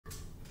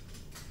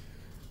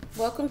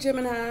Welcome,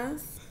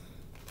 Geminis.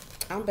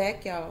 I'm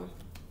back, y'all.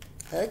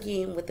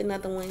 Again with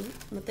another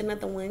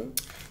one.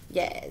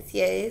 Yes.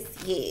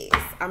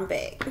 I'm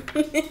back.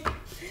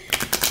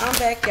 I'm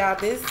back, y'all.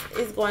 This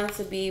is going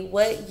to be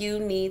what you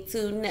need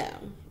to know.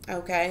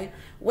 Okay?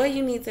 What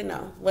you need to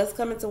know. What's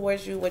coming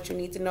towards you, what you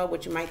need to know,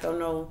 what you might don't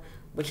know,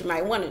 what you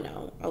might want to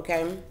know.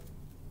 Okay?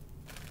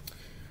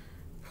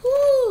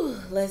 Whew,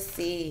 let's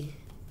see.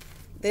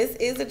 This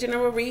is a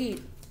general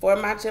read for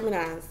my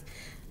Geminis.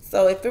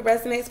 So if it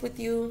resonates with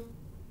you,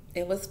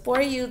 it was for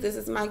you. This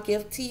is my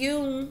gift to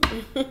you.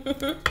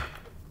 And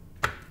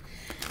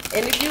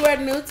if you are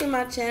new to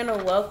my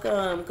channel,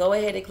 welcome. Go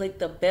ahead and click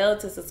the bell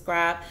to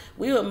subscribe.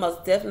 We would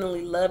most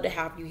definitely love to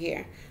have you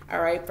here. All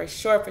right, for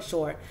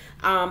sure.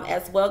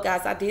 As well,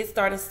 guys, I did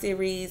start a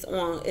series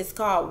on, it's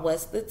called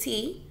What's the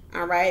Tea?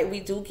 All right,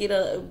 we do get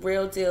a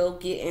real deal,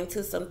 get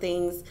into some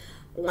things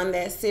on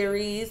that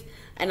series.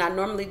 And I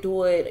normally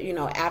do it, you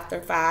know,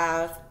 after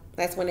 5.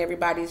 That's when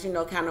everybody's, you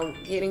know, kind of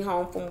getting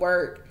home from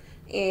work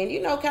and,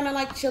 you know, kind of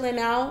like chilling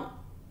out.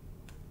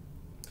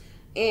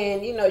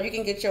 And, you know, you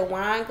can get your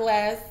wine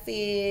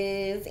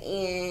glasses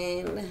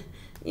and,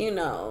 you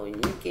know,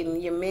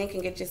 your men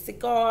can get your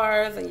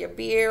cigars and your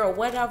beer or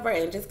whatever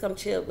and just come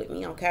chill with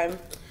me, okay?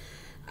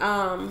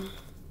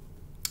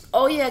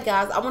 Oh, yeah,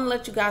 guys, I want to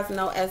let you guys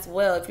know as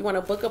well, if you want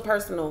to book a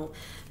personal,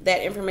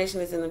 that information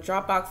is in the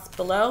Dropbox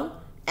below.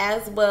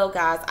 As well,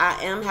 guys,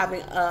 I am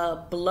having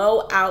a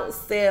blowout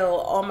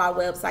sale on my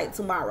website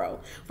tomorrow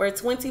for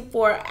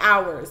 24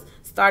 hours.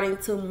 Starting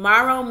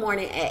tomorrow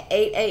morning at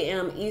 8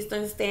 a.m.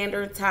 Eastern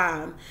Standard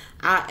Time,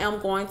 I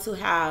am going to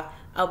have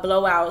a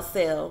blowout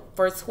sale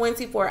for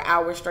 24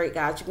 hours straight,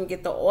 guys. You can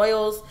get the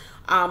oils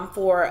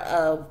for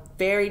a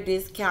very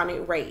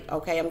discounted rate,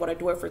 okay? I'm going to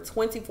do it for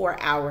 24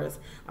 hours.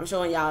 I'm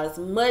showing y'all as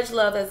much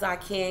love as I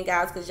can,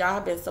 guys, because y'all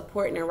have been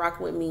supporting and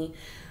rocking with me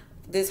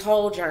this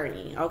whole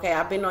journey, okay?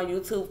 I've been on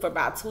YouTube for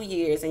about 2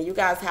 years, and you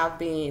guys have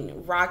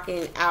been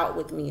rocking out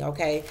with me,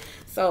 okay?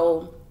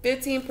 So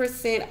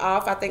 15%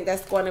 off. I think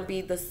that's going to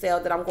be the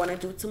sale that I'm going to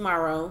do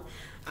tomorrow.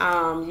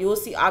 You will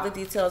see all the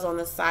details on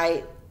the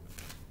site,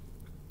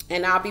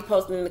 and I'll be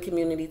posting in the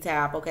community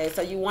tab, okay?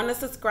 So you want to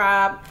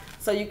subscribe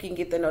so you can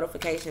get the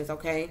notifications,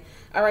 okay?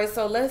 All right,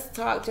 so let's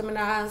talk,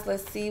 Geminis.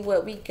 Let's see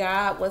what we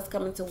got, what's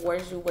coming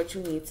towards you, what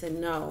you need to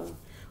know.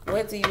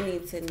 What do you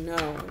need to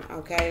know,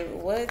 okay?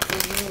 What do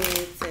you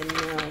need to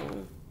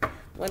know?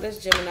 What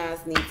does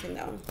Geminis need to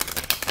know?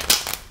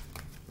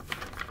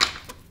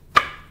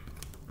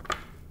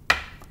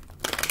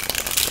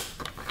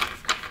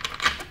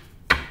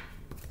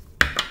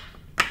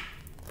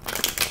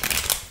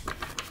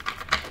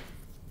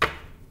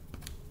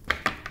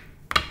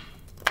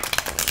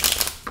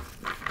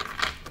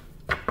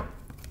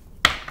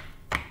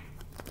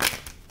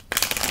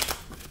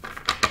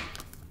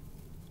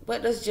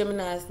 What does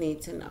Geminis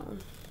need to know?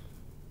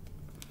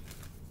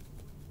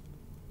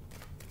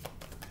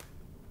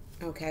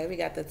 Okay, we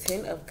got the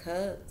 10 of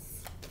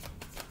Cups.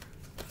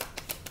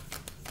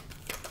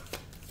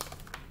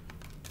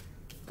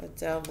 The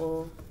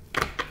Devil.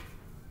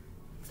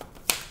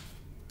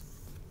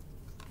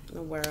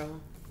 The World.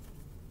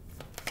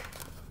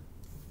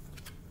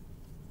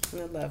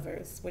 And the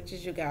Lovers, which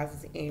is you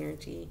guys'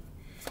 energy.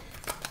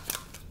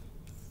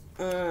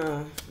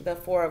 The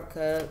 4 of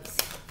Cups.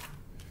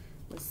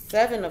 The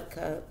 7 of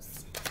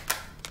Cups,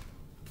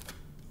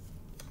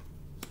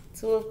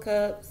 2 of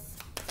Cups,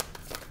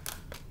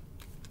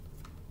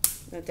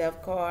 the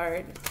Death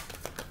card,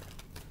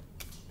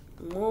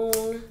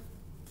 Moon,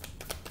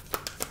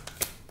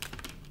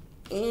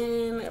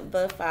 and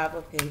the 5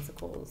 of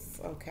Pentacles.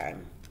 Okay.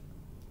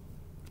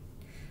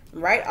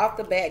 Right off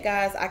the bat,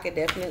 guys, I could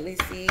definitely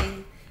see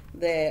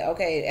that,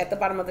 okay, at the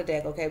bottom of the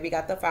deck, okay, we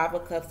got the 5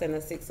 of Cups and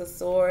the 6 of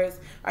Swords.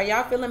 Are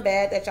y'all feeling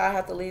bad that y'all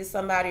have to leave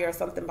somebody or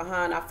something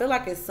behind? I feel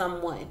like it's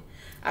someone.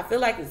 I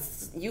feel like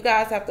it's, you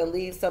guys have to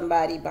leave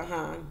somebody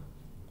behind.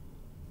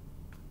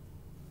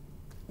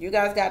 You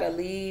guys got to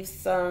leave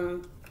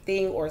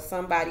something or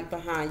somebody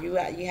behind. You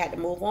had to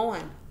move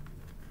on.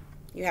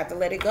 You have to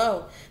let it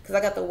go. Because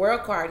I got the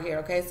World card here,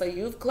 okay? So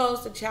you've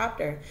closed the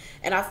chapter.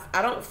 And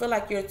I don't feel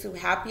like you're too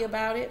happy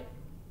about it.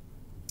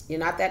 You're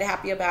not that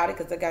happy about it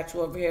because I got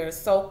you over here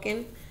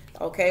soaking,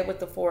 okay, with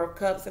the 4 of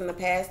Cups and the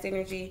past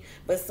energy.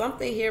 But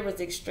something here was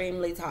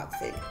extremely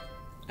toxic,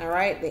 all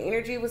right? The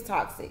energy was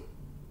toxic.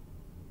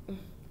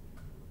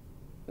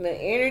 The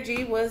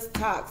energy was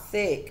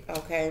toxic,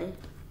 okay?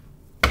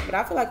 But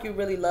I feel like you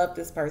really love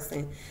this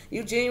person.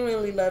 You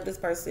genuinely love this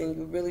person.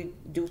 You really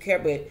do care,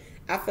 but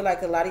I feel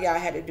like a lot of y'all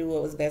had to do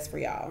what was best for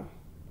y'all.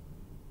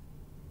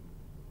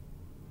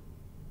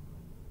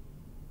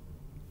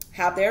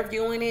 How they're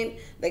viewing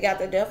it, they got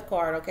the Death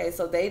card, okay?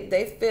 So they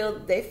feel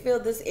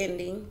this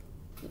ending.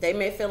 They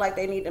may feel like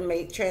they need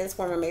to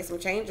transform and make some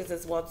changes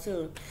as well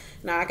too.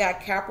 Now I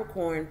got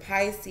Capricorn,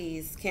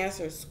 Pisces,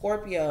 Cancer,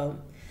 Scorpio,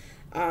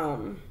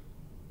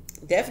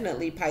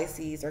 definitely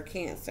Pisces or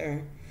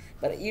Cancer.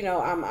 But you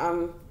know,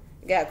 I'm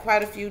got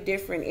quite a few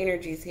different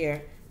energies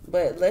here.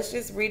 But let's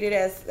just read it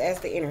as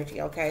the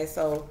energy, okay?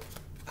 So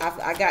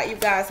I got you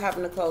guys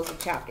having to close a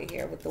chapter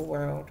here with the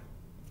world.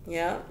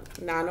 Yep.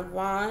 9 of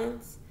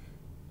Wands.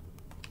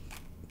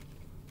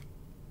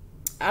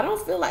 I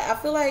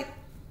feel like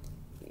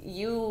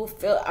you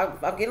feel,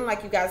 I'm getting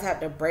like you guys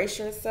have to brace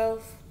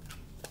yourself.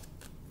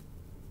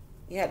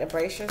 You have to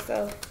brace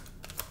yourself.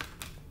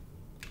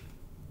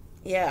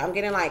 Yeah, I'm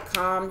getting like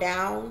calm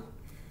down.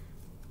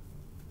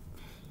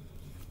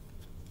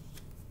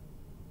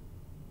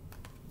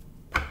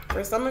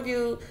 For some of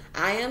you,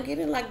 I am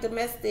getting like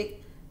domestic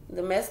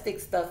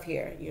stuff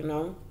here, you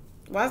know.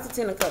 Why is the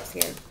 10 of Cups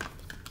here?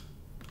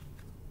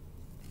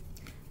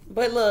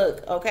 But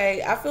look,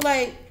 okay, I feel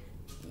like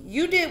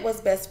you did what's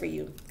best for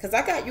you. Because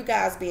I got you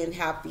guys being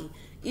happy.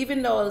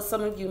 Even though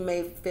some of you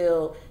may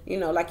feel, you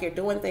know, like you're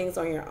doing things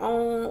on your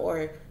own,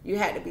 or you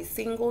had to be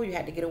single, you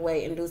had to get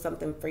away and do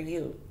something for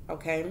you,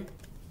 okay?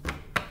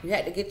 You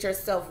had to get your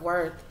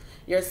self-worth,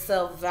 your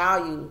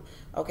self-value,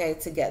 okay,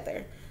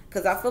 together.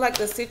 Because I feel like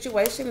the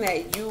situation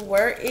that you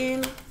were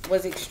in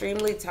was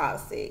extremely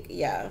toxic.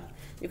 Yeah.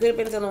 You could have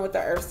been dealing with the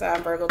Earth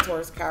sign, Virgo,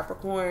 Taurus,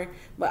 Capricorn.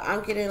 But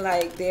I'm getting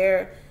like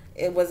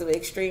it was an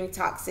extreme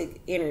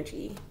toxic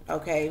energy.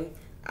 Okay.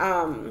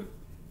 And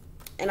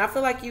I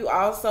feel like you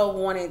also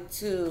wanted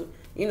to,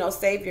 you know,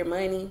 save your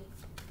money.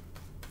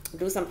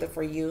 Do something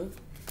for you.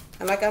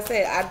 And like I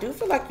said, I do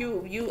feel like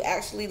you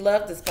actually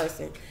love this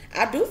person.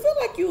 I do feel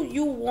like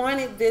you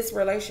wanted this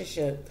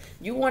relationship.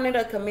 You wanted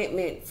a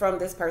commitment from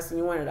this person.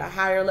 You wanted a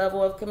higher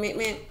level of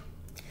commitment.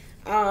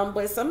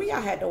 But some of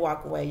y'all had to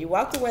walk away. You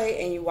walked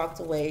away, and you walked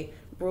away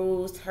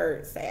bruised,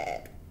 hurt,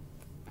 sad.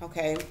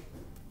 Okay?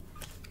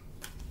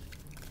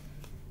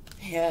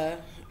 Yeah.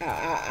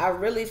 I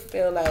really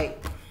feel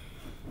like,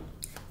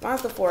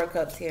 why's the 4 of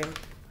Cups here?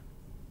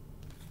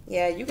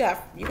 Yeah, you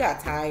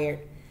got tired.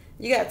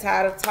 You got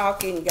tired of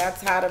talking. You got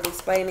tired of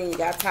explaining. You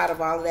got tired of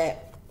all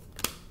that.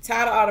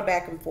 Tired of all the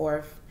back and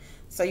forth.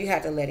 So you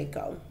had to let it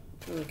go.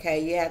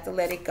 Okay, you had to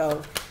let it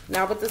go.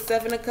 Now with the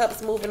 7 of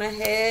Cups moving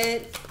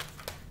ahead,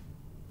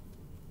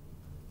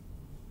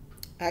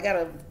 I got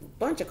a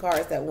bunch of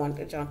cards that wanted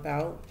to jump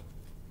out.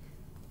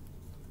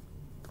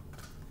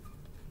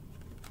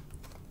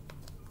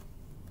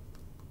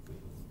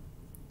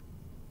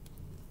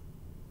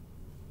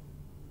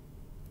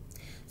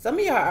 Some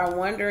of y'all are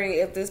wondering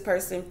if this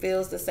person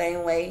feels the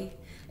same way.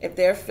 If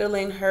they're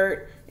feeling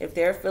hurt, if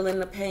they're feeling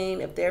the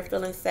pain, if they're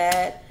feeling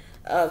sad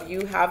of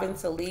you having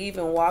to leave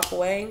and walk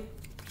away.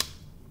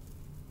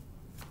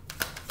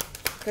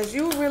 Because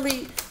you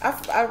really,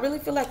 I really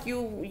feel like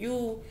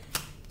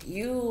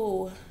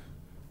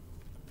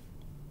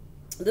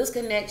this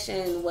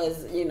connection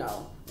was, you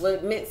know,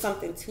 what meant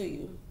something to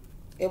you.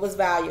 It was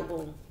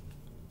valuable.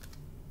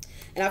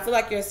 And I feel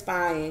like you're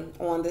spying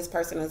on this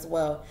person as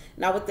well.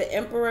 Now with the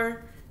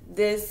Emperor,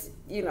 this,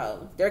 you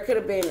know, there could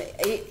have been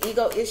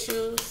ego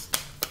issues.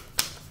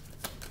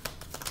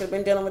 Could have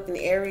been dealing with an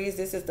Aries.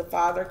 This is the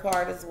Father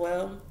card as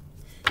well.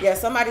 Yeah,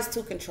 somebody's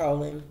too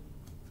controlling.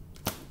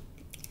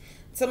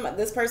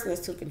 This person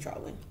is too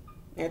controlling.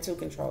 They're too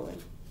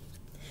controlling.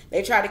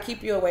 They try to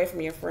keep you away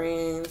from your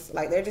friends.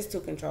 Like, they're just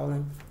too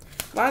controlling.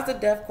 Why's the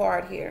Death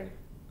card here?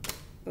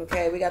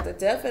 Okay, we got the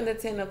Death and the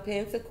 10 of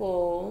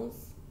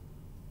Pentacles.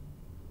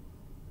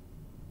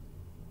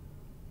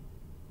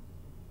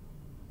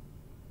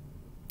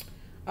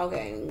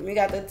 Okay, we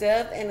got the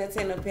Death and the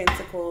 10 of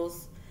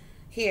Pentacles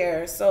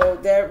here. So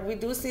there, we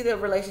do see the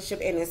relationship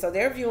ending. So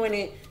they're viewing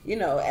it, you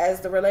know,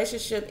 as the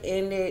relationship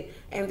ended,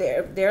 and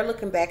they're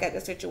looking back at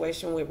the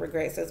situation with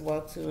regrets as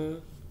well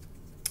too.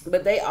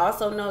 But they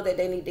also know that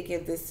they need to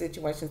give this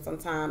situation some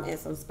time and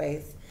some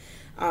space,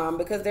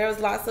 because there's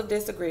lots of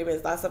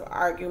disagreements, lots of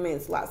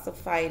arguments, lots of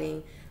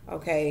fighting.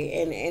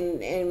 Okay,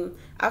 and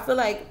I feel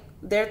like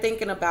they're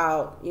thinking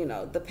about, you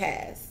know, the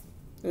past.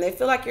 And they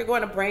feel like you're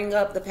going to bring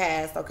up the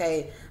past,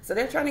 okay? So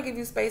they're trying to give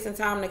you space and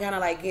time to kind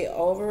of like get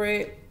over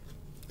it.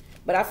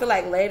 But I feel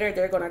like later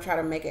they're going to try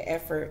to make an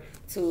effort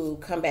to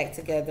come back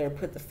together,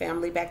 put the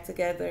family back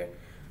together,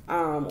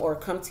 or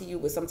come to you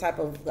with some type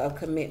of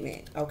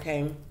commitment,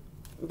 okay?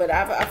 But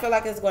I feel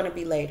like it's going to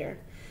be later.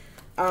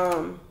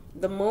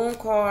 The Moon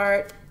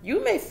card,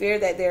 you may fear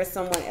that there's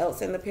someone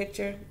else in the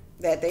picture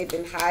that they've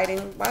been hiding.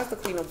 Why is the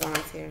Queen of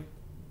Wands here?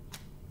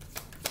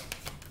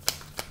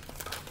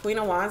 Queen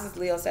of Wands is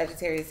Leo,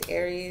 Sagittarius,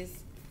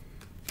 Aries.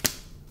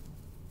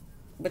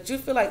 But you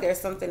feel like there's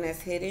something that's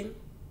hidden.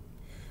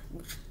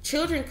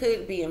 Children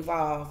could be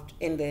involved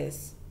in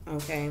this,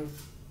 okay?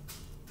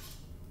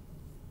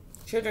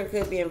 Children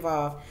could be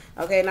involved.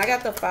 Okay, and I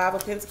got the 5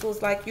 of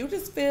Pentacles. Like, you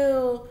just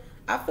feel,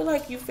 I feel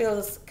like you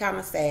feel kind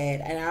of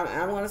sad. And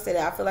I'm going to say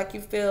that. I feel like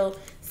you feel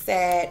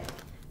sad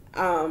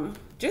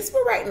just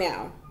for right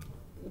now.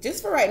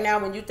 Just for right now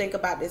when you think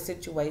about this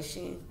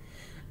situation.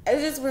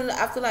 It's just when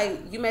I feel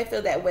like you may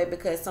feel that way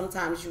because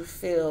sometimes you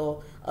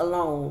feel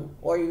alone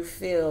or you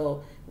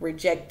feel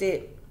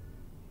rejected.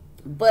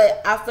 But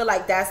I feel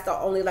like that's the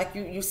only, like,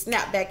 you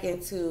snap back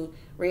into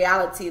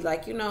reality.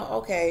 Like, you know,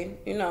 okay,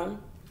 you know,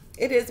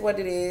 it is what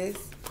it is.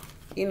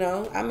 You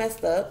know, I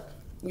messed up.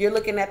 You're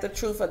looking at the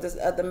truth of this,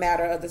 of the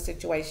matter of the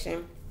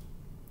situation.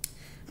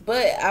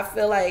 But I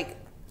feel like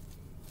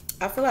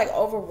I feel like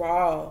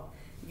overall,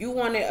 you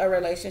wanted a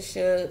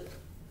relationship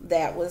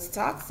that was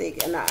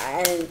toxic, and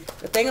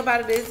the thing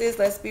about it is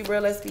let's be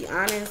real, let's be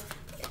honest.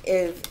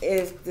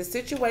 If the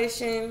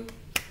situation,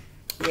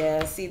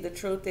 yeah, see, the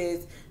truth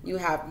is you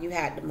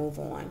had to move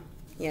on.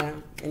 Yeah,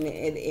 and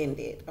it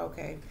ended.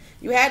 Okay,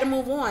 you had to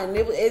move on. And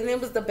it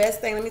was the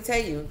best thing. Let me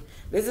tell you,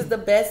 this is the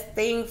best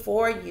thing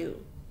for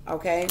you.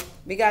 Okay,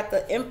 we got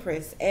the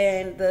Empress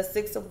and the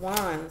Six of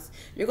Wands.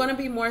 You're going to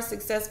be more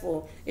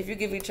successful if you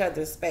give each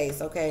other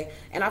space. Okay,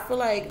 and I feel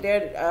like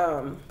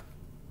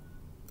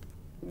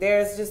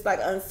there's just like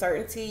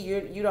uncertainty.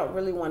 You don't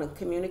really want to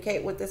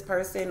communicate with this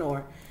person,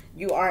 or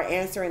you are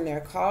answering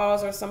their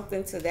calls or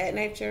something to that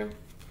nature.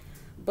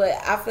 But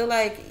I feel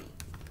like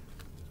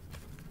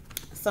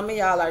some of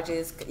y'all are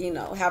just,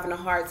 having a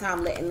hard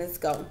time letting this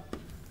go.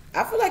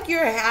 I feel like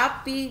you're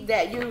happy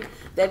that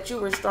you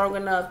were strong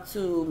enough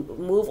to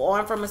move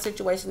on from a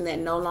situation that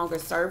no longer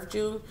served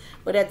you.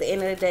 But at the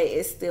end of the day,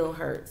 it still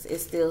hurts. It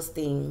still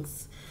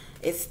stings.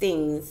 It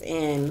stings.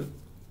 And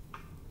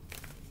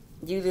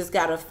you just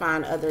got to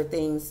find other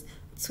things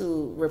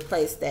to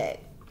replace that,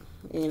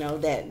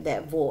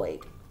 that void.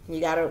 You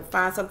got to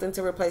find something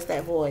to replace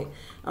that void.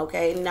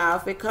 Okay. Now,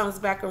 if it comes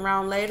back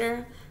around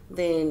later,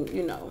 then,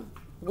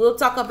 we'll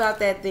talk about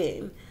that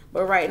then.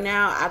 But right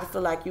now, I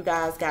feel like you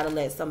guys got to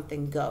let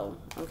something go.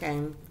 Okay.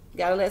 You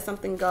got to let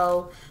something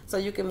go so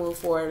you can move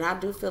forward. And I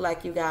do feel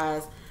like you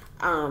guys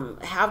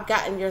have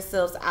gotten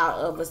yourselves out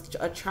of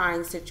a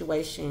trying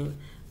situation.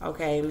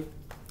 Okay.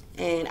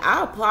 And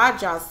I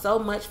applaud y'all so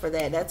much for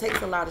that. That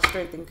takes a lot of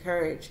strength and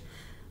courage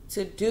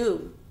to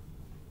do.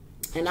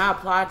 And I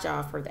applaud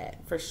y'all for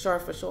that. For sure,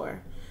 for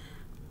sure.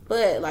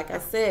 But like I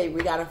said,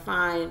 we got to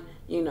find,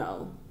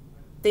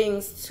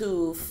 things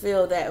to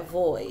fill that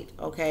void.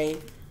 Okay.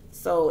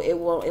 So it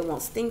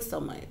won't sting so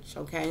much.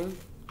 Okay.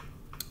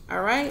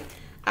 All right.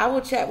 I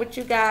will chat with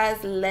you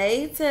guys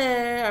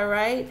later. All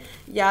right.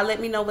 Y'all let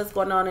me know what's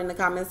going on in the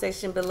comment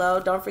section below.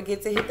 Don't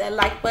forget to hit that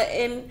like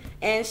button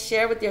and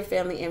share with your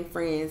family and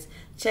friends.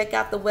 Check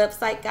out the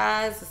website,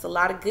 guys. There's a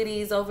lot of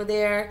goodies over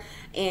there.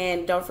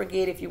 And don't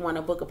forget, if you want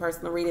to book a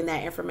personal reading,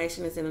 that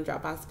information is in the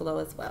drop box below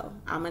as well.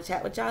 I'm going to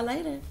chat with y'all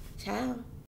later. Ciao.